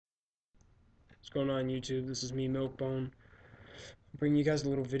What's going on YouTube? This is me, Milkbone. I'm bringing you guys a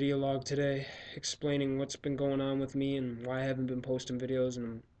little video log today explaining what's been going on with me and why I haven't been posting videos,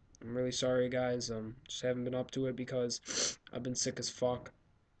 and I'm really sorry guys. Just haven't been up to it because I've been sick as fuck.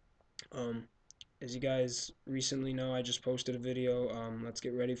 Um as you guys recently know, I just posted a video, let's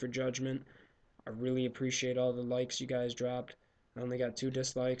get ready for judgment. I really appreciate all the likes you guys dropped. I only got 2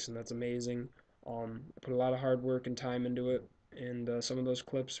 dislikes, and that's amazing. I put a lot of hard work and time into it, and some of those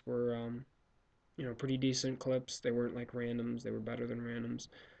clips were pretty decent clips. They weren't like randoms, they were better than randoms.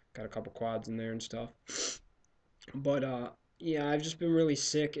 Got a couple quads in there and stuff. But yeah, I've just been really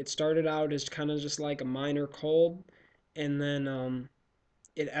sick. It started out as kind of just like a minor cold, and then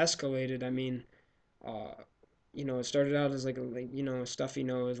it escalated. I mean, uh it started out as like a stuffy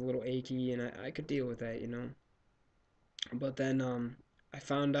nose, a little achy, and I could deal with that. But then I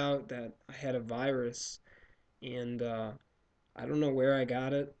found out that I had a virus, and I don't know where I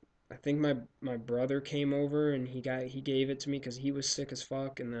got it. I think my brother came over and he gave it to me because he was sick as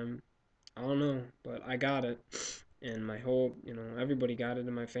fuck, and then I don't know, but I got it, and my whole everybody got it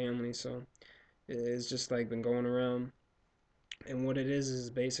in my family, so it's just like been going around. And what it is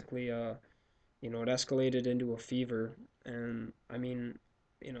basically it escalated into a fever, and I mean,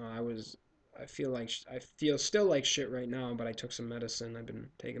 I feel like I feel still like shit right now, but I took some medicine. I've been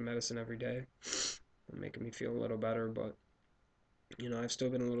taking medicine every day, making me feel a little better, but I've still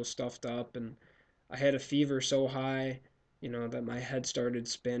been a little stuffed up, and I had a fever so high, that my head started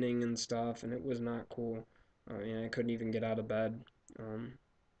spinning and stuff, and it was not cool. I couldn't even get out of bed. Um,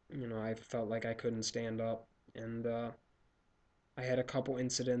 I felt like I couldn't stand up, and I had a couple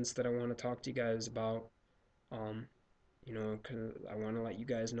incidents that I want to talk to you guys about. Um, 'Cause I want to let you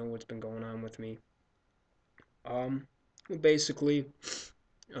guys know what's been going on with me. Um, Basically,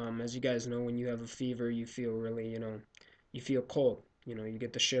 as you guys know, when you have a fever, you feel really, you feel cold. You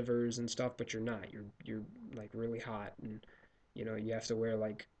get the shivers and stuff, but you're not. You're like really hot, and you have to wear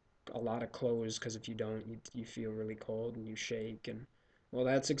like a lot of clothes because if you don't, you feel really cold and you shake. And well,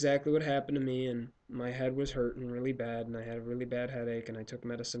 that's exactly what happened to me. And my head was hurting really bad, and I had a really bad headache, and I took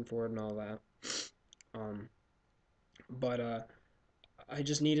medicine for it and all that. Um, but I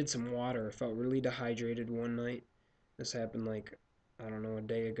just needed some water. I felt really dehydrated one night. This happened like, I don't know, a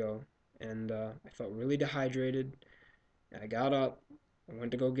day ago. And I felt really dehydrated. I got up. I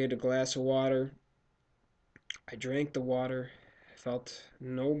went to go get a glass of water. I drank the water. I felt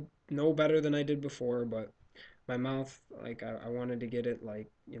no better than I did before, but my mouth, like, I wanted to get it, like,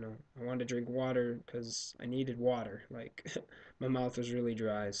 I wanted to drink water because I needed water. Like, my mouth was really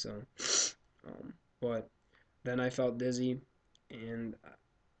dry, so. But then I felt dizzy, and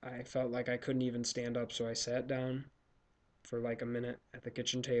I felt like I couldn't even stand up, so I sat down for like a minute at the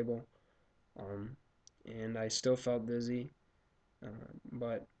kitchen table. Um, and I still felt dizzy,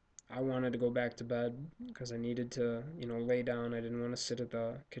 but I wanted to go back to bed because I needed to, lay down. I didn't want to sit at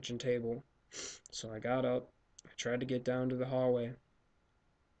the kitchen table. So I got up. I tried to get down to the hallway,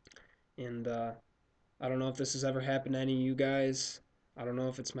 and I don't know if this has ever happened to any of you guys. I don't know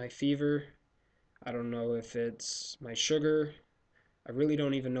if it's my fever. I don't know if it's my sugar. I really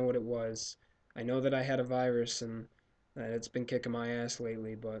don't even know what it was. I know that I had a virus and that it's been kicking my ass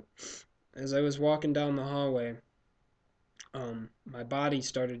lately, but as I was walking down the hallway, my body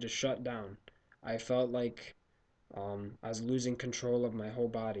started to shut down. I felt like I was losing control of my whole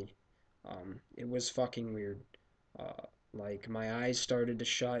body. It was fucking weird. Like my eyes started to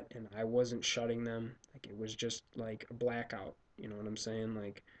shut and I wasn't shutting them. Like it was just like a blackout. You know what I'm saying?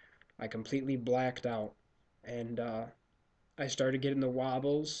 Like I completely blacked out, and I started getting the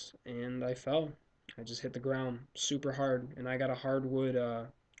wobbles and I fell. I just hit the ground super hard, and I got a hardwood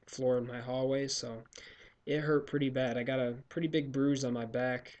floor in my hallway, so it hurt pretty bad. I got a pretty big bruise on my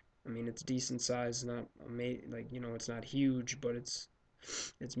back. I mean, it's decent size, not like it's not huge, but it's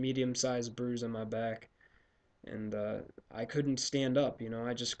medium sized bruise on my back, and I couldn't stand up.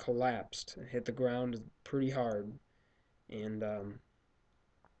 I just collapsed, hit the ground pretty hard, and I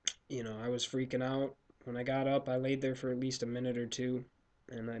was freaking out. When I got up, I laid there for at least a minute or two,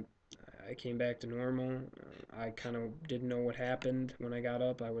 and I came back to normal. I kind of didn't know what happened when I got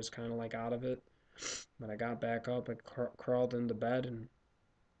up. I was kind of like out of it, but I got back up. I crawled into bed and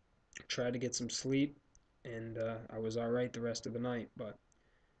tried to get some sleep, and I was all right the rest of the night. But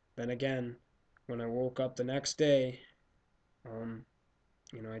then again, when I woke up the next day, um,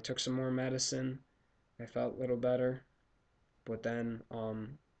 I took some more medicine. I felt a little better, but then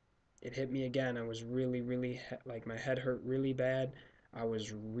it hit me again. I was really like my head hurt really bad. I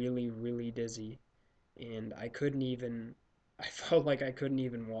was really dizzy, and I couldn't even. I felt like I couldn't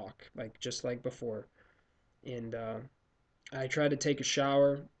even walk, like just like before. And I tried to take a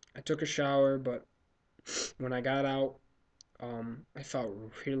shower. I took a shower, but when I got out, I felt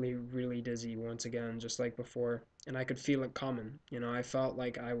really, really dizzy once again, just like before, and I could feel it coming. I felt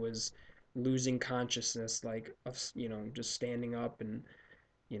like I was losing consciousness, like of, just standing up, and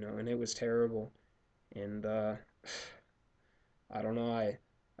it was terrible. And I don't know, I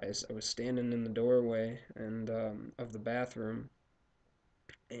was standing in the doorway and of the bathroom,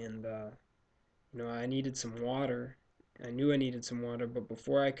 and I needed some water. I knew I needed some water, but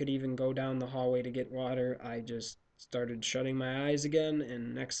before I could even go down the hallway to get water, I just started shutting my eyes again,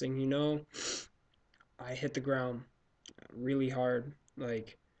 and next thing you know, I hit the ground really hard.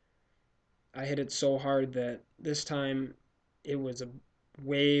 Like, I hit it so hard that this time it was a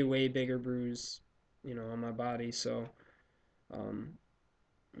way, way bigger bruise, on my body. So, um,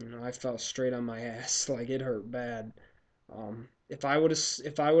 I fell straight on my ass. Like, it hurt bad. If I would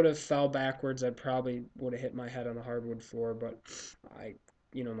have fell backwards, I probably would have hit my head on the hardwood floor. But I,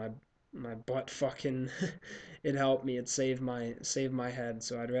 my butt fucking, it helped me. It saved my head.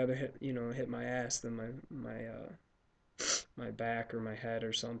 So I'd rather hit my ass than my back or my head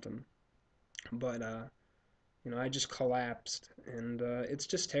or something. But I just collapsed, and it's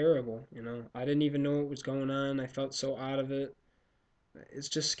just terrible. I didn't even know what was going on. I felt so out of it. It's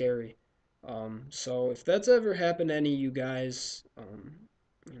just scary. So if that's ever happened to any of you guys,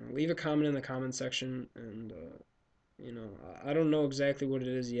 leave a comment in the comment section, and I don't know exactly what it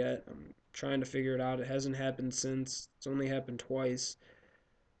is yet. I'm trying to figure it out. It hasn't happened since. It's only happened twice,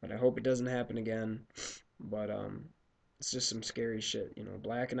 but I hope it doesn't happen again. But it's just some scary shit.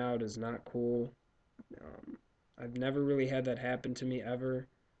 Blacking out is not cool. Um, I've never really had that happen to me ever.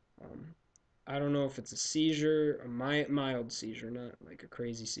 Um, I don't know if it's a seizure, a mild seizure, not like a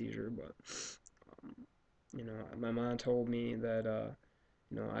crazy seizure, but um, my mom told me that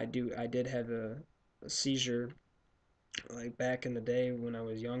I did have a seizure like back in the day when I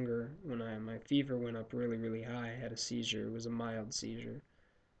was younger, when my fever went up really really high. I had a seizure. It was a mild seizure,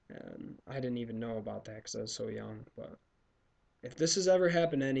 and I didn't even know about that because I was so young. But if this has ever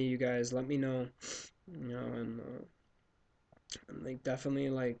happened to any of you guys, let me know. And like definitely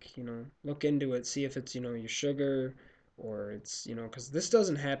like look into it, see if it's your sugar, or it's because this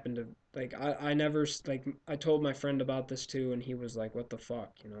doesn't happen to, like, I never like, I told my friend about this too, and he was like, what the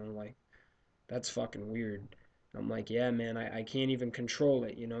fuck, like, that's fucking weird. I'm like, yeah, man, I can't even control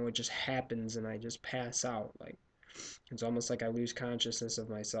it, it just happens and I just pass out. Like, it's almost like I lose consciousness of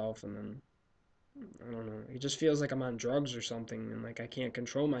myself, and then I don't know, it just feels like I'm on drugs or something, and like I can't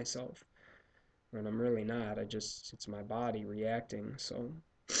control myself, and I'm really not. It's my body reacting. So,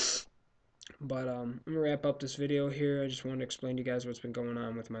 but I'm gonna wrap up this video here. I just wanted to explain to you guys what's been going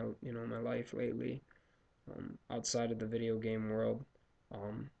on with my life lately, outside of the video game world.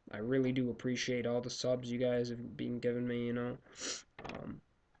 I really do appreciate all the subs you guys have been giving me. Um,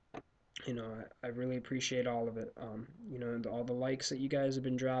 I really appreciate all of it. And all the likes that you guys have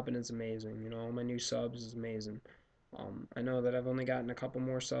been dropping is amazing. All my new subs is amazing. I know that I've only gotten a couple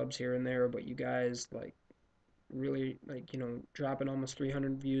more subs here and there, but you guys, like, really, like, dropping almost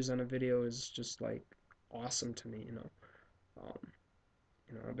 300 views on a video is just like awesome to me. um,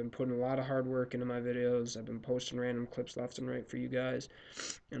 I've been putting a lot of hard work into my videos. I've been posting random clips left and right for you guys,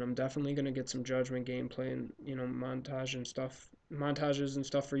 and I'm definitely gonna get some Judgment gameplay and montages and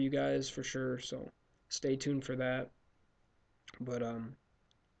stuff for you guys for sure. So stay tuned for that. But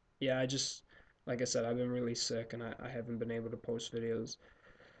yeah, like I said, I've been really sick, and I haven't been able to post videos.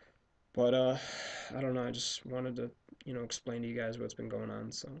 But I don't know. I just wanted to explain to you guys what's been going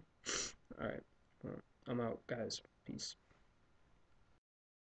on. So all right, well, I'm out, guys. Peace.